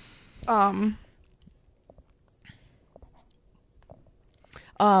 I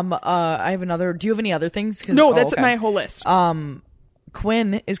have another... Do you have any other things? No, that's my whole list.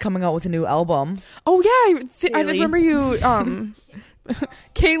 Quinn is coming out with a new album. Oh, yeah. I remember you...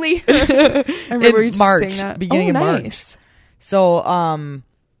 Kaylee. I remember you March, saying that. Beginning of nice. March. So,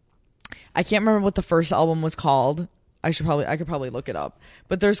 I can't remember what the first album was called. I could probably look it up.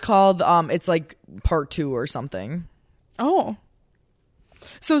 But there's called, it's like part 2 or something. Oh.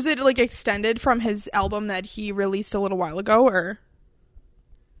 So is it like extended from his album that he released a little while ago, or?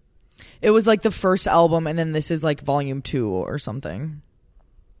 It was like the first album, and then this is like volume 2 or something.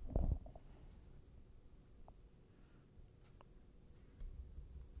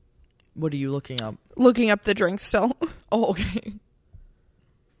 What are you looking up? Looking up the drink still. Oh, okay.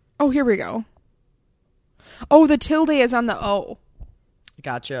 Oh, here we go. Oh, the tilde is on the O.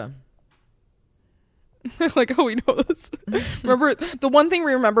 Gotcha. Like how we know this. Remember, the one thing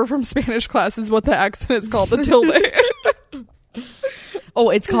we remember from Spanish class is what the accent is called, the tilde. Oh,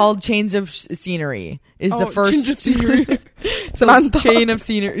 it's called Change of Scenery. Is the first Change of Scenery. So it's Chain of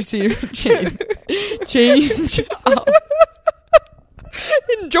Scenery. Chain. Change of.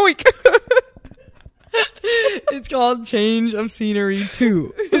 Enjoy. It's called Change of Scenery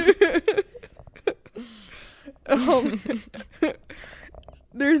 2.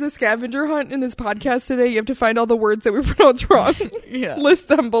 There's a scavenger hunt in this podcast today. You have to find all the words that we pronounce wrong. Yeah. List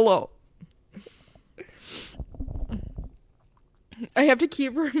them below. I have to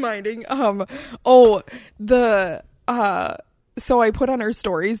keep reminding, so I put on our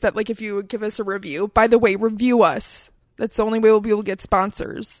stories that, like, if you would give us a review, by the way, review us. That's the only way we'll be able to get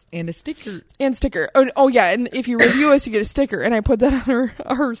sponsors. And a sticker. Oh yeah, and if you review us, you get a sticker. And I put that on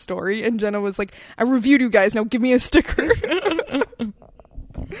her story, and Jenna was like, I reviewed you guys, now give me a sticker.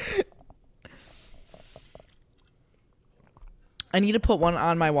 I need to put one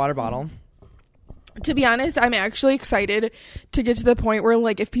on my water bottle. To be honest, I'm actually excited to get to the point where,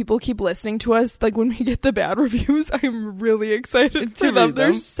 like, if people keep listening to us, like, when we get the bad reviews, I'm really excited for them.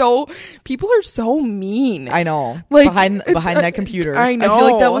 People are so mean. I know. Like, behind that computer. I know. I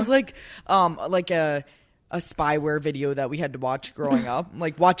feel like that was like a spyware video that we had to watch growing up.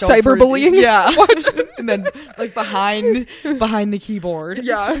 Like, watch out cyberbullying. Yeah. And then, like, behind the keyboard.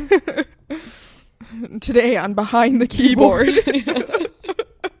 Yeah. Today on Behind the Keyboard.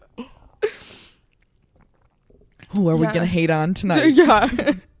 Who are we going to hate on tonight?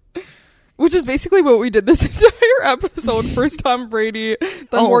 Yeah. Which is basically what we did this entire episode. First Tom Brady,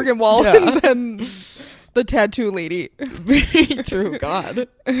 then Morgan Wallen, and then the tattoo lady. Very true. God.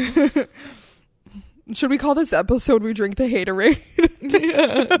 Should we call this episode We Drink the Haterade?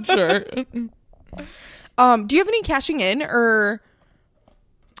 Yeah, sure. Do you have any cashing in or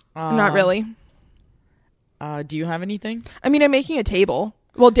not really? Do you have anything? I mean, I'm making a table.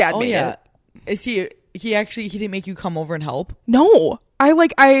 Well, Dad made it. Is he didn't make you come over and help? No.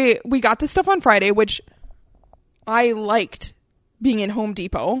 We got this stuff on Friday, which I liked being in Home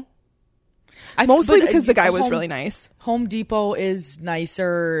Depot. Mostly because the guy was really nice. Home Depot is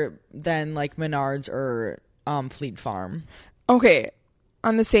nicer than, like, Menards or Fleet Farm. Okay.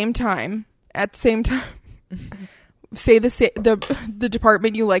 At the same time, say the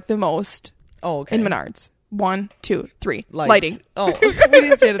department you like the most. Oh, okay. In Menards. 1, 2, 3. Lighting. Oh, we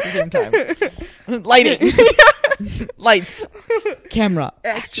didn't say it at the same time. Lighting. Lights. Camera.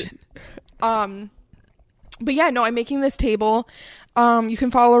 Action. But yeah, no, I'm making this table. You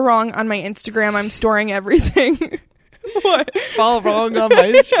can follow along on my Instagram. I'm storing everything. What? Follow along on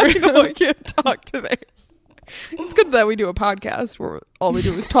my Instagram. I know I can't talk today. It's good that we do a podcast where all we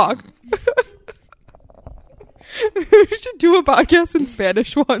do is talk. We should do a podcast in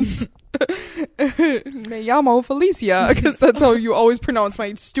Spanish once. Me llamo Felicia, because that's how you always pronounce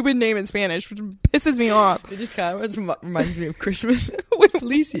my stupid name in Spanish, which pisses me off. It just kind of reminds me of Christmas with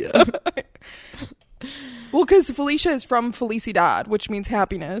Felicia. Well, because Felicia is from Felicidad, which means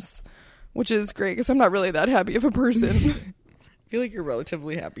happiness, which is great because I'm not really that happy of a person. I feel like you're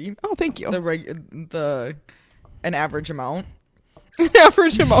relatively happy. Oh, thank you. An average amount. An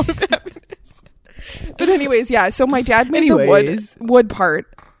average amount of happiness. But anyways, yeah. So my dad made the wood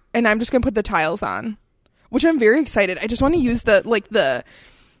part, and I'm just gonna put the tiles on, which I'm very excited. I just want to use the wait,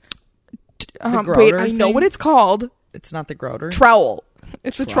 I know what it's called. It's not the grouter. Trowel.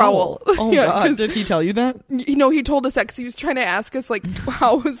 It's a trowel. Oh, yeah, God. Did he tell you that? You know, he told us that because he was trying to ask us, like,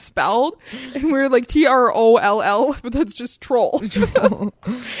 how it was spelled. And we were like, Troll, but that's just troll.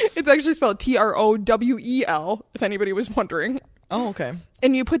 It's actually spelled Trowel, if anybody was wondering. Oh, okay.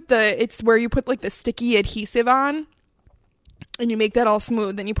 And it's where you put, like, the sticky adhesive on. And you make that all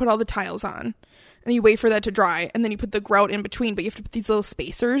smooth. Then you put all the tiles on. And you wait for that to dry. And then you put the grout in between. But you have to put these little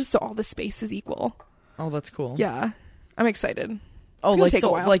spacers so all the space is equal. Oh, that's cool. Yeah. I'm excited. Oh, like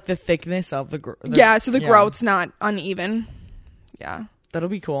so, like the thickness of the yeah, so the grout's not uneven. Yeah, that'll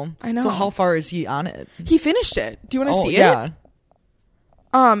be cool. I know. So how far is he on it? He finished it. Do you want to see it? Yeah.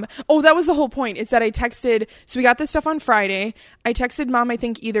 Oh, that was the whole point. Is that I texted. So we got this stuff on Friday. I texted Mom, I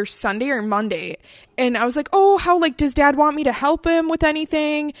think either Sunday or Monday, and I was like, "Oh, does Dad want me to help him with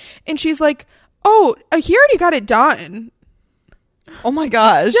anything?" And she's like, "Oh, he already got it done." Oh my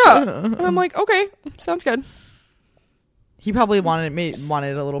gosh. Yeah, and I'm like, "Okay, sounds good." He probably wanted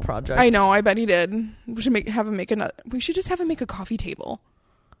a little project. I know. I bet he did. We should we should just have him make a coffee table.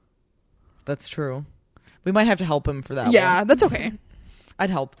 That's true. We might have to help him for that. Yeah, one. That's okay. I'd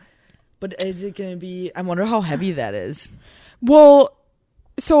help. But is it going to be... I wonder how heavy that is. Well,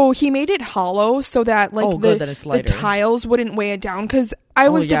 so he made it hollow so that, like, the tiles wouldn't weigh it down. Because I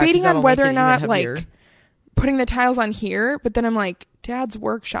was debating on whether or not, like, putting the tiles on here. But then I'm like, Dad's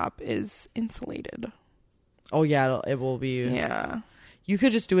workshop is insulated. Oh, yeah, it will be. Yeah. You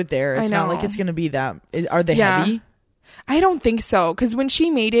could just do it there. It's not like it's going to be that... Are they heavy? I don't think so. Because when she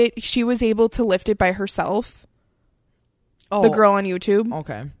made it, she was able to lift it by herself. Oh. The girl on YouTube.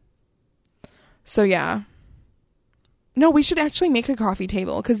 Okay. So, yeah. No, we should actually make a coffee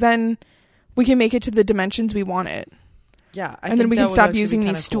table. Because then we can make it to the dimensions we want it. Yeah. And then we can stop using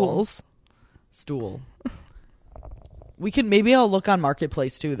these stools. Stool. We can, maybe I'll look on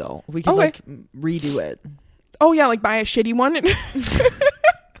Marketplace too, though. We can like redo it. Oh yeah, like buy a shitty one.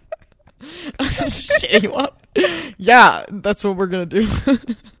 Shitty one. Yeah, that's what we're gonna do.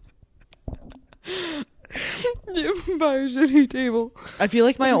 You buy a shitty table. I feel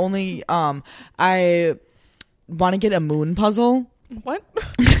like my only I want to get a moon puzzle. What?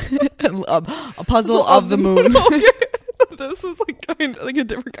 a puzzle of the moon. Okay. This was like kind of like a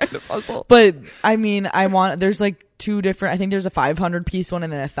different kind of puzzle. But I mean, there's like two different, I think there's a 500 piece one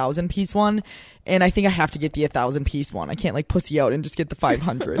and then a 1,000 piece one. And I think I have to get the 1,000 piece one. I can't like pussy out and just get the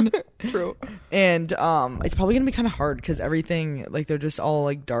 500. True. And it's probably going to be kind of hard because everything, like they're just all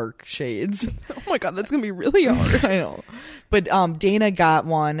like dark shades. Oh my God, that's going to be really hard. I know. But Dana got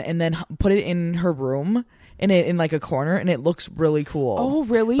one and then put it in her room. In like a corner, and it looks really cool. Oh,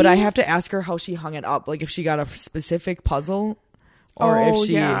 really? But I have to ask her how she hung it up. Like if she got a specific puzzle, or if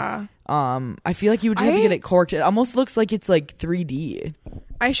she. Yeah. I feel like you would have to get it corked. It almost looks like it's like 3D.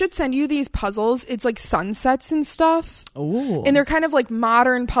 I should send you these puzzles. It's like sunsets and stuff. Oh. And they're kind of like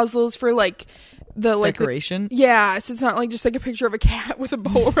modern puzzles for like the like decoration. Yeah, so it's not like just like a picture of a cat with a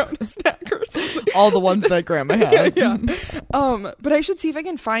bow around its neck or something. All the ones that Grandma had. Yeah. But I should see if I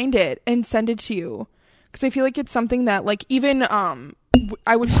can find it and send it to you. Because I feel like it's something that, like, even,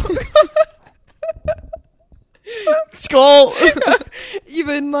 I would... Skull!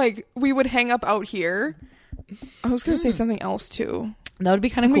 Even, like, we would hang up out here. I was going to say something else, too. That would be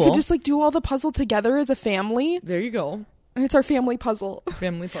kind of cool. We could just, like, do all the puzzle together as a family. There you go. And it's our family puzzle.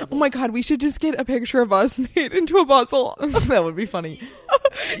 Family puzzle. Oh, my God. We should just get a picture of us made into a puzzle. That would be funny.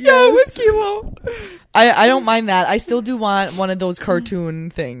 Yeah, with Kilo. I don't mind that. I still do want one of those cartoon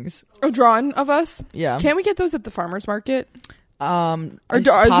things. A drawing of us? Yeah. Can't we get those at the farmer's market? Or is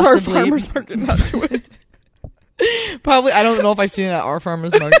our farmer's market not to it? Probably. I don't know if I've seen it at our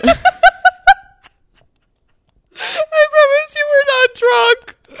farmer's market. I promise you we're not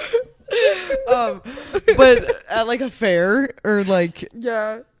drunk. But at like a fair or like...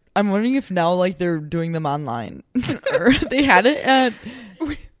 Yeah. I'm wondering if now like they're doing them online. Or they had it at...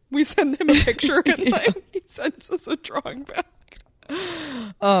 We send him a picture and like he sends us a drawing back.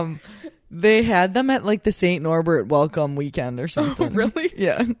 They had them at like the St. Norbert welcome weekend or something. Oh, really?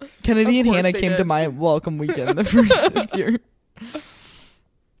 Yeah. Kennedy and Hannah came to my welcome weekend the first year.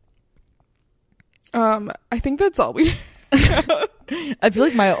 I think that's all we have. I feel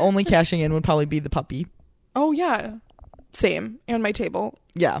like my only cashing in would probably be the puppy. Oh yeah. Same. And my table.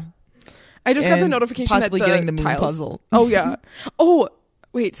 Yeah. I just got the notification possibly that the getting the moon tiles. puzzle. Oh yeah. Oh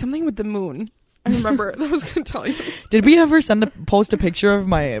wait, something with the moon. I remember that I was gonna tell you. Did we ever post a picture of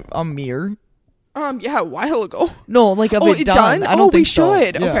my mirror? Yeah, a while ago. No, like of it done. I don't think we so.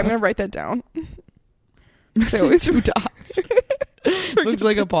 should. Yeah. Okay, I'm gonna write that down. They always 2 dots. Looks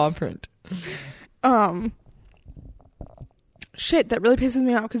like a paw print. Shit, that really pisses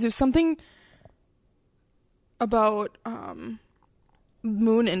me off because there's something about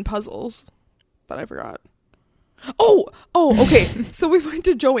moon and puzzles, but I forgot. Oh, okay. So we went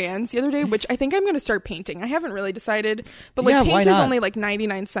to Joann's the other day, which I think I'm going to start painting. I haven't really decided, but like paint is only like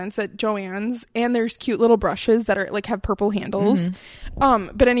 99 cents at Joann's, and there's cute little brushes that are like have purple handles.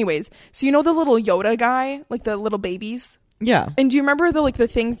 Mm-hmm. But anyways, so you know the little Yoda guy, like the little babies? Yeah. And do you remember the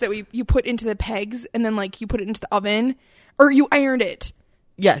things that you put into the pegs and then like you put it into the oven or you ironed it?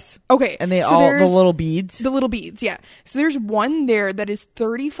 Yes. Okay. And they all the little beads. The little beads, yeah. So there's one there that is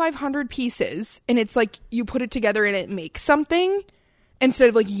 3,500 pieces, and it's like you put it together and it makes something instead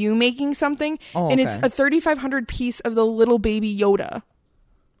of like you making something. Oh, and okay. it's a 3,500 piece of the little baby Yoda.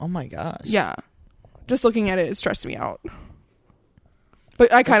 Oh my gosh. Yeah. Just looking at it stressed me out.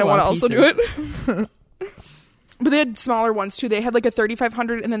 But I kind of want to also do it. But they had smaller ones too. They had like a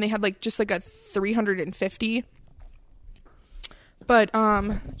 3,500 and then they had like just like a 350. But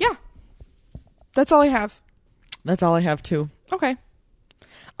yeah. That's all I have. That's all I have too. Okay.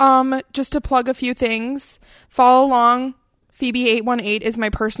 Just to plug a few things. Follow along. Phoebe818 is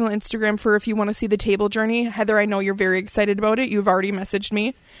my personal Instagram for if you want to see the table journey. Heather, I know you're very excited about it. You've already messaged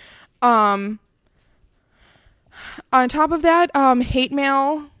me. On top of that, hate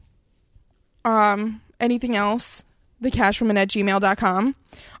mail, anything else, thecashwoman@gmail.com.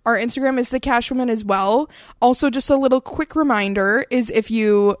 Our Instagram is thecashwoman as well. Also, just a little quick reminder is if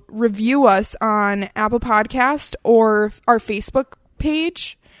you review us on Apple Podcast or our Facebook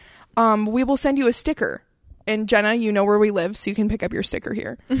page, we will send you a sticker. And Jenna, you know where we live, so you can pick up your sticker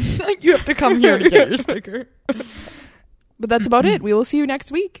here. You have to come here to get your sticker. But that's about it. We will see you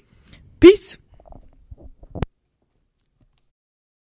next week. Peace.